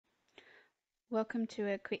Welcome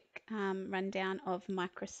to a quick rundown of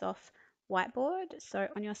Microsoft Whiteboard. So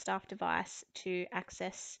on your staff device, to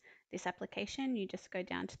access this application, you just go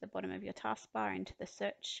down to the bottom of your taskbar into the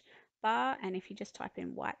search bar, and if you just type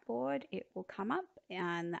in Whiteboard, it will come up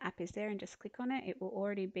and the app is there, and just click on it. It will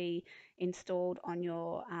already be installed on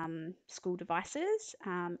your school devices,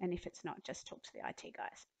 and if it's not, just talk to the IT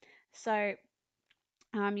guys. So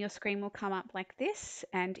your screen will come up like this,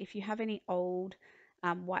 and if you have any old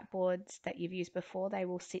whiteboards that you've used before, they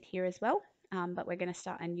will sit here as well, but we're going to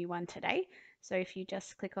start a new one today. So if you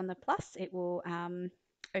just click on the plus, it will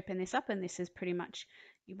open this up, and this is pretty much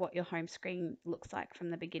what your home screen looks like from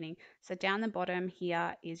the beginning. So down the bottom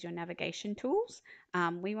here is your navigation tools.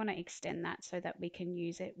 We want to extend that so that we can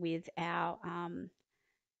use it with our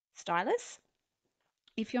stylus.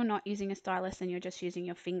 If you're not using a stylus and you're just using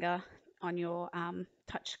your finger on your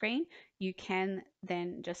touch screen, you can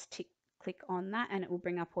then just click on that, and it will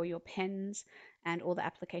bring up all your pens and all the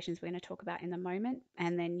applications we're going to talk about in a moment.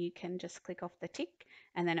 And then you can just click off the tick,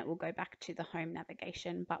 and then it will go back to the home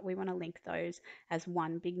navigation. But we want to link those as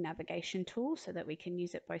one big navigation tool so that we can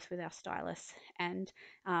use it both with our stylus and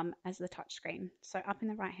as the touch screen. So up in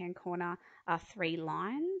the right hand corner are three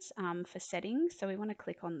lines for settings. So we want to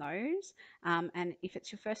click on those. And if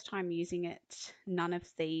it's your first time using it, none of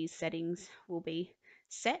these settings will be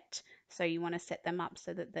set. So you want to set them up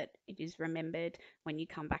so that it is remembered when you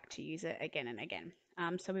come back to use it again and again.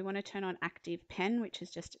 So we want to turn on active pen, which is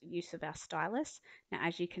just use of our stylus. Now,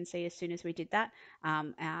 as you can see, as soon as we did that,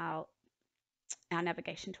 our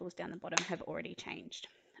navigation tools down the bottom have already changed.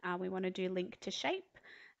 We want to do link to shape,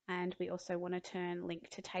 and we also want to turn link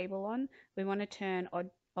to table on. We want to turn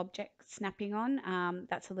object snapping on.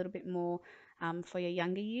 That's a little bit more for your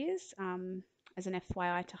younger years, as an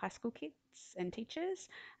FYI to high school kids and teachers.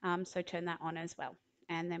 So turn that on as well.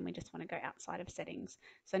 And then we just want to go outside of settings.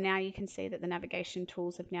 So now you can see that the navigation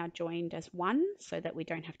tools have now joined as one, so that we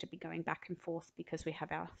don't have to be going back and forth because we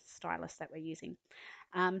have our stylus that we're using.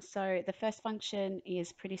 So the first function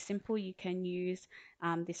is pretty simple. You can use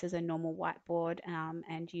this as a normal whiteboard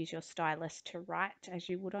and use your stylus to write as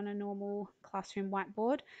you would on a normal classroom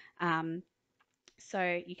whiteboard.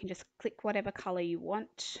 So you can just click whatever color you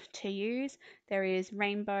want to use. There is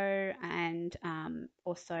rainbow and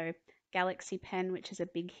also galaxy pen, which is a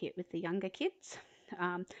big hit with the younger kids.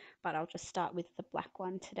 But I'll just start with the black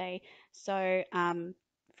one today. So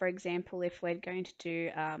for example, if we're going to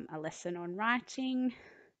do a lesson on writing,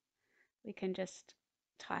 we can just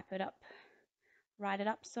write it up,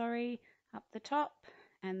 up the top,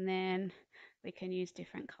 and then we can use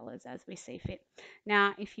different colors as we see fit.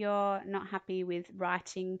 Now, if you're not happy with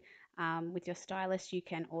writing with your stylus, you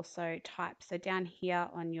can also type. So down here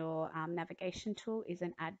on your navigation tool is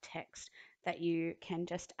an add text that you can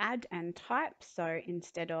just add and type. So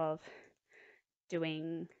instead of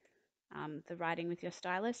doing the writing with your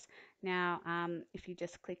stylus. Now, if you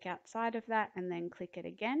just click outside of that and then click it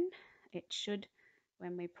again, it should,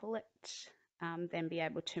 when we pull it, then be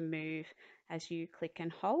able to move as you click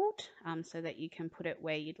and hold, so that you can put it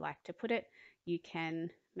where you'd like to put it. You can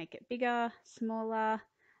make it bigger, smaller,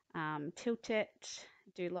 tilt it,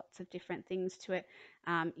 do lots of different things to it.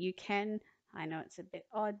 You can, I know it's a bit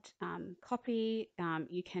odd, copy,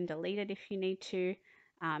 you can delete it if you need to,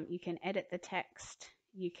 you can edit the text,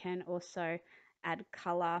 you can also add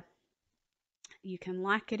color, you can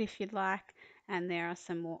like it if you'd like, and there are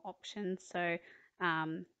some more options. So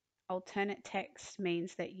alternate text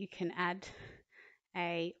means that you can add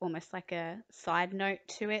almost like a side note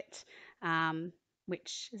to it,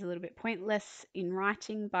 which is a little bit pointless in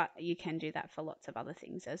writing, but you can do that for lots of other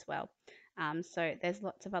things as well. So there's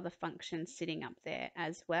lots of other functions sitting up there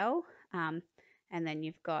as well. And then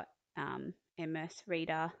you've got Immerse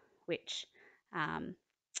Reader, which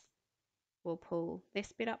will pull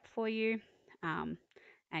this bit up for you,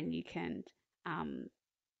 and you can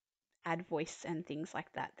add voice and things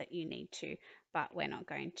like that you need to, but we're not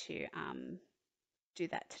going to do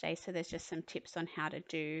that today. So there's just some tips on how to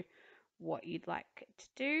do what you'd like to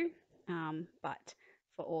do, but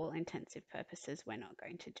for all intensive purposes, we're not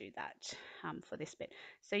going to do that for this bit.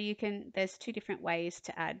 So there's two different ways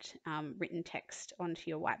to add written text onto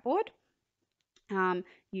your whiteboard.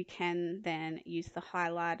 You can then use the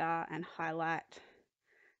highlighter and highlight.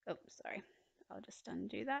 Oh, sorry, I'll just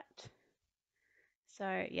undo that.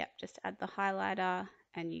 So yep, just add the highlighter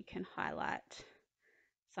and you can highlight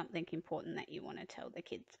something important that you want to tell the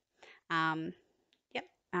kids. Yep,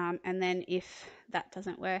 and then if that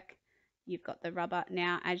doesn't work, you've got the rubber.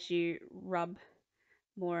 Now, as you rub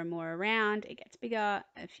more and more around, it gets bigger.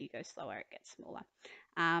 If you go slower, it gets smaller.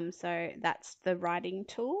 So that's the writing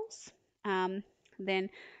tools. Then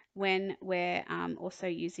when we're also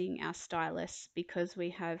using our stylus, because we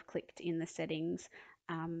have clicked in the settings,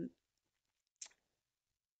 um,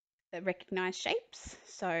 that recognize shapes.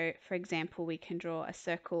 So for example, we can draw a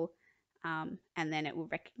circle and then it will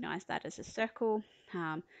recognize that as a circle.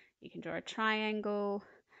 You can draw a triangle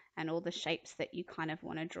and all the shapes that you kind of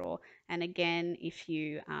want to draw. And again, if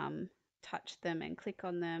you touch them and click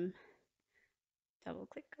on them, double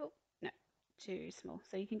click, oh, no, too small.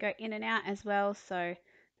 So you can go in and out as well. So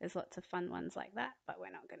there's lots of fun ones like that, but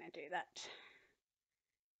we're not going to do that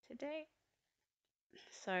today.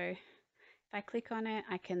 So if I click on it,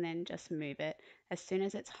 I can then just move it. As soon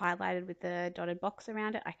as it's highlighted with the dotted box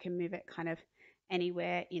around it, I can move it kind of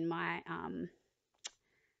anywhere in my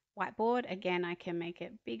whiteboard. Again, I can make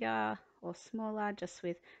it bigger or smaller just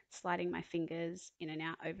with sliding my fingers in and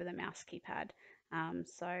out over the mouse keypad.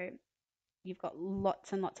 So you've got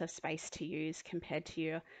lots and lots of space to use compared to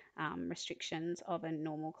your restrictions of a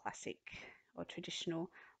normal classic or traditional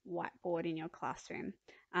whiteboard in your classroom.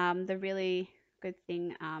 The really good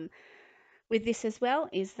thing with this as well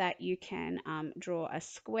is that you can draw a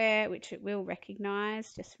square, which it will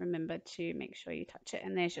recognize. Just remember to make sure you touch it,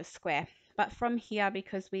 and there's your square. But from here,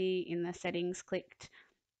 because we in the settings clicked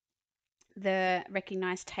the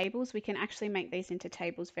recognize tables, we can actually make these into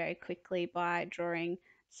tables very quickly by drawing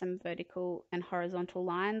some vertical and horizontal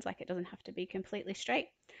lines. Like, it doesn't have to be completely straight.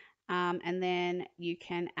 And then you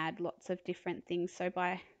can add lots of different things. So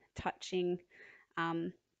by touching,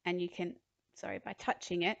 by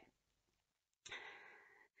touching it,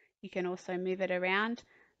 you can also move it around,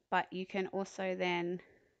 but you can also then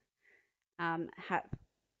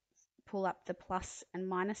pull up the plus and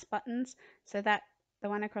minus buttons, so that the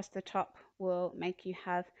one across the top will make you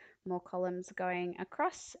have more columns going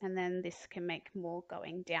across, and then this can make more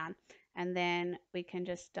going down. And then we can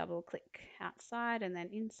just double click outside and then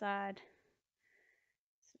inside.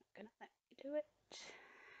 It's not going to let me do it.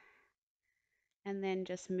 And then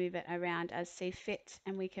just move it around as see fit,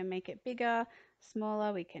 and we can make it bigger,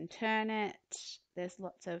 smaller, we can turn it. There's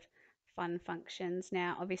lots of fun functions.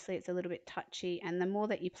 Now obviously it's a little bit touchy, and the more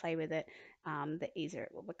that you play with it, the easier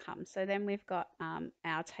it will become. So then we've got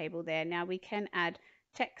our table there. Now we can add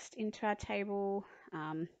text into our table.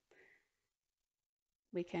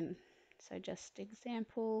 We can, so just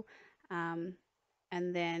example, and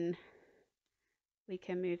then we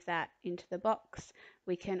can move that into the box.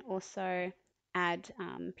 We can also add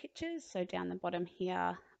pictures. So down the bottom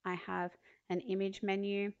here, I have an image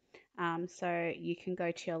menu. So you can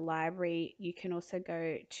go to your library. You can also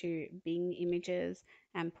go to Bing Images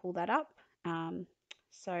and pull that up.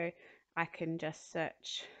 So I can just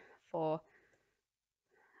search for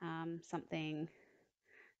something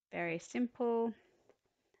very simple,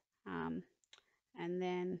 and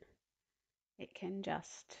then it can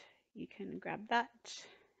just, you can grab that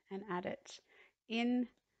and add it in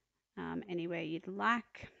anywhere you'd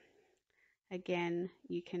like. Again,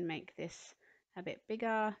 you can make this a bit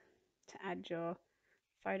bigger to add your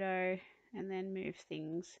photo, and then move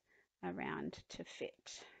things around to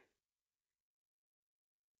fit.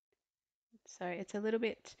 So it's a little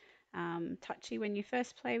bit touchy when you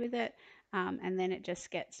first play with it, and then it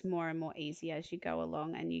just gets more and more easy as you go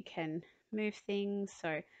along, and you can move things. So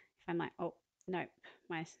if I'm like, oh, nope,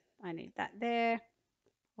 I need that there,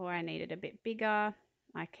 or I need it a bit bigger,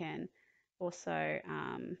 I can also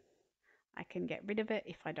I can get rid of it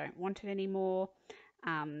if I don't want it anymore,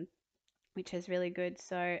 which is really good.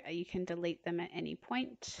 So you can delete them at any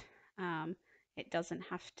point. It doesn't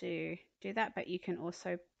have to do that, but you can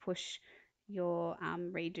also push your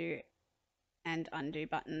redo and undo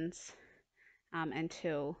buttons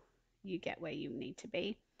until you get where you need to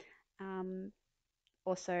be.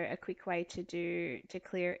 Also, a quick way to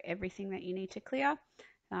clear everything that you need to clear.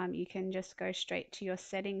 You can just go straight to your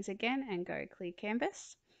settings again and go clear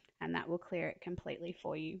canvas, and that will clear it completely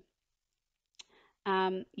for you.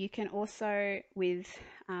 You can also, with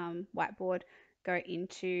Whiteboard, go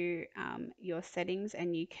into your settings,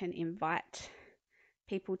 and you can invite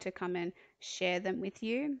people to come and share them with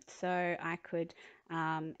you. So I could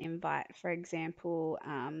invite, for example,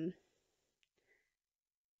 if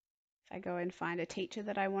I go and find a teacher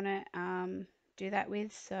that I want to do that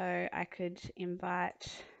with, so I could invite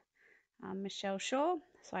Michelle Shaw.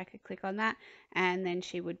 So I could click on that, and then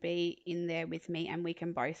she would be in there with me, and we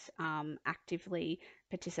can both actively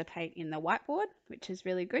participate in the whiteboard, which is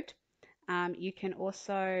really good. You can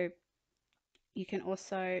also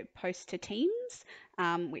post to Teams,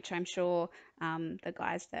 which I'm sure the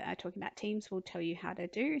guys that are talking about Teams will tell you how to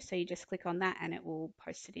do. So you just click on that and it will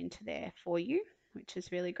post it into there for you, which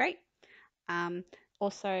is really great.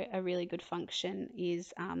 Also, a really good function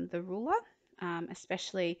is the ruler.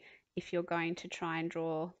 especially if you're going to try and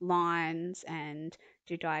draw lines and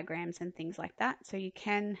do diagrams and things like that. So you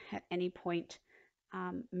can at any point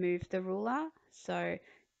move the ruler. So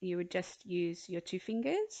you would just use your two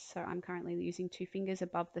fingers. So I'm currently using two fingers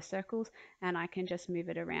above the circles, and I can just move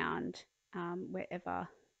it around wherever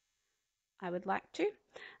I would like to.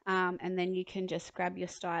 And then you can just grab your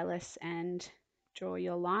stylus and draw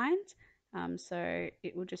your lines. So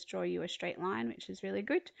it will just draw you a straight line, which is really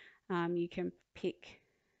good. You can pick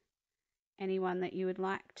any one that you would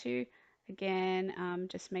like to. Again,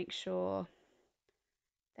 just make sure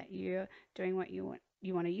that you're doing what you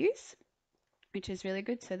want to use, which is really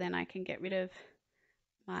good. So then I can get rid of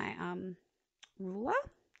my ruler,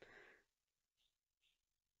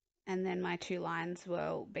 and then my two lines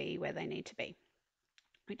will be where they need to be,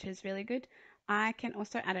 which is really good. I can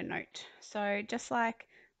also add a note. So just like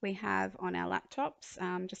we have on our laptops,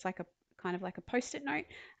 just like a kind of like a post-it note.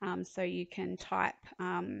 So you can type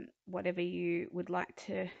whatever you would like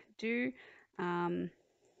to do.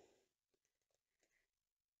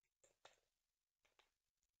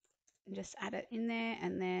 Just add it in there,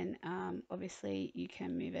 and then obviously you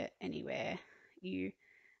can move it anywhere you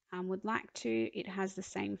would like to. It has the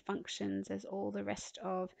same functions as all the rest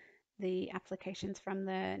of the applications from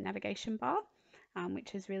the navigation bar,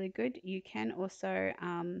 which is really good. You can also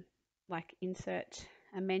like insert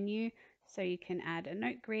a menu, so you can add a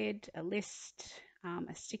note grid, a list,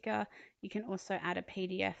 a sticker. You can also add a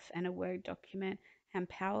PDF and a Word document and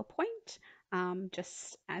PowerPoint,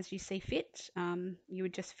 just as you see fit. You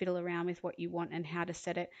would just fiddle around with what you want and how to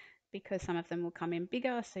set it, because some of them will come in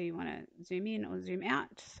bigger, so you want to zoom in or zoom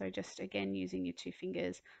out. So just again, using your two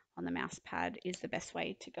fingers on the mouse pad is the best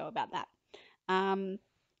way to go about that.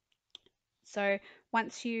 So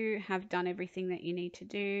once you have done everything that you need to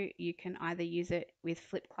do, you can either use it with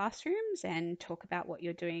flipped classrooms and talk about what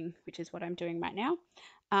you're doing, which is what I'm doing right now.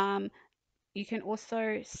 You can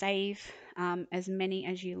also save as many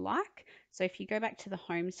as you like. So if you go back to the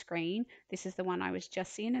home screen, this is the one I was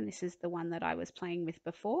just in, and this is the one that I was playing with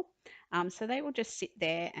before. So they will just sit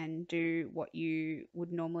there and do what you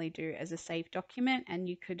would normally do as a saved document, and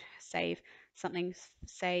you could save something,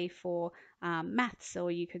 say, for maths,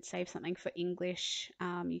 or you could save something for English,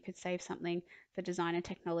 you could save something for design and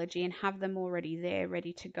technology, and have them already there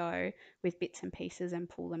ready to go with bits and pieces and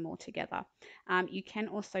pull them all together. You can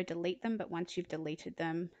also delete them, but once you've deleted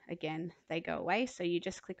them, again, they go away. So you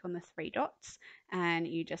just click on the three dots and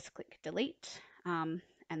you just click delete, and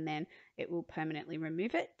then it will permanently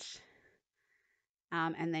remove it.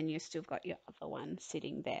 And then you've still got your other one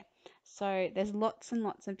sitting there. So there's lots and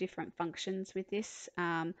lots of different functions with this.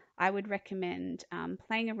 I would recommend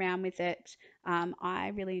playing around with it.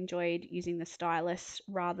 I really enjoyed using the stylus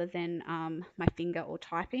rather than my finger or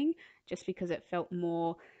typing, just because it felt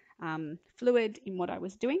more fluid in what I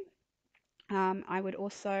was doing. I would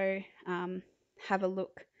also have a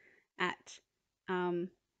look at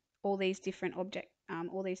all these different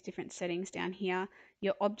all these different settings down here.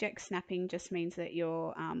 Your object snapping just means that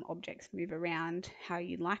your objects move around how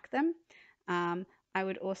you like them. I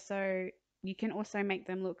would also, you can also make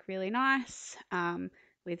them look really nice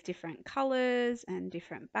with different colors and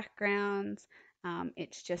different backgrounds.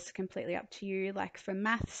 It's just completely up to you. Like for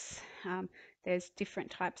maths, there's different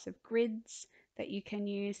types of grids that you can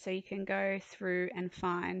use, so you can go through and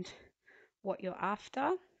find what you're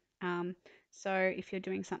after. So if you're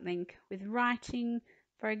doing something with writing,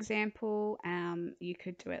 for example, you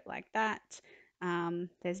could do it like that.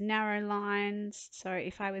 There's narrow lines. So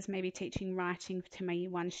if I was maybe teaching writing to my Year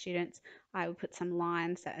 1 students, I would put some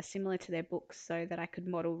lines that are similar to their books so that I could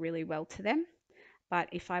model really well to them. But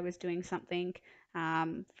if I was doing something,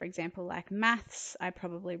 for example, like maths, I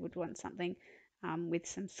probably would want something with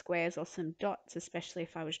some squares or some dots, especially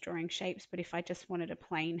if I was drawing shapes. But if I just wanted a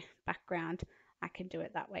plain background, I could do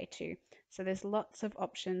it that way too. So there's lots of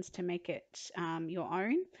options to make it your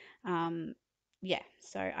own. Yeah,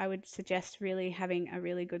 so I would suggest really having a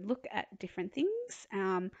really good look at different things.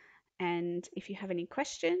 And if you have any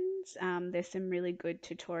questions, there's some really good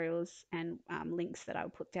tutorials and links that I'll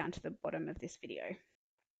put down to the bottom of this video.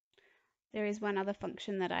 There is one other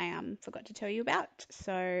function that I forgot to tell you about.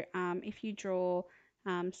 So if you draw,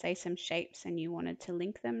 say, some shapes and you wanted to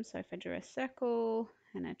link them, so if I drew a circle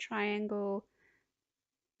and a triangle,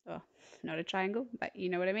 oh, not a triangle, but you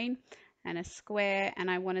know what I mean, and a square, and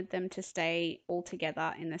I wanted them to stay all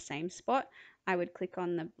together in the same spot, I would click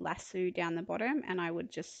on the lasso down the bottom and I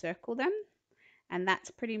would just circle them. And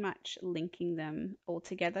that's pretty much linking them all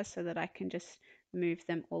together so that I can just move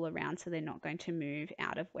them all around so they're not going to move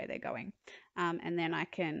out of where they're going. And then I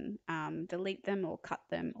can delete them or cut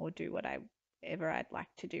them or do whatever I'd like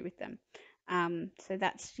to do with them. So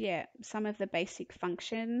that's, yeah, some of the basic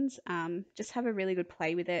functions. Just have a really good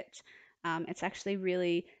play with it. It's actually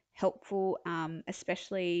really helpful,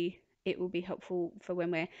 especially it will be helpful for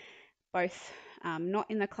when we're both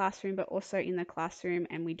not in the classroom but also in the classroom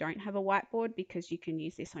and we don't have a whiteboard, because you can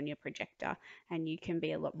use this on your projector and you can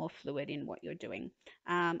be a lot more fluid in what you're doing.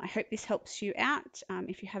 I hope this helps you out.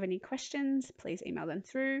 If you have any questions, please email them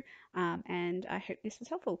through, and I hope this was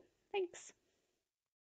helpful. Thanks.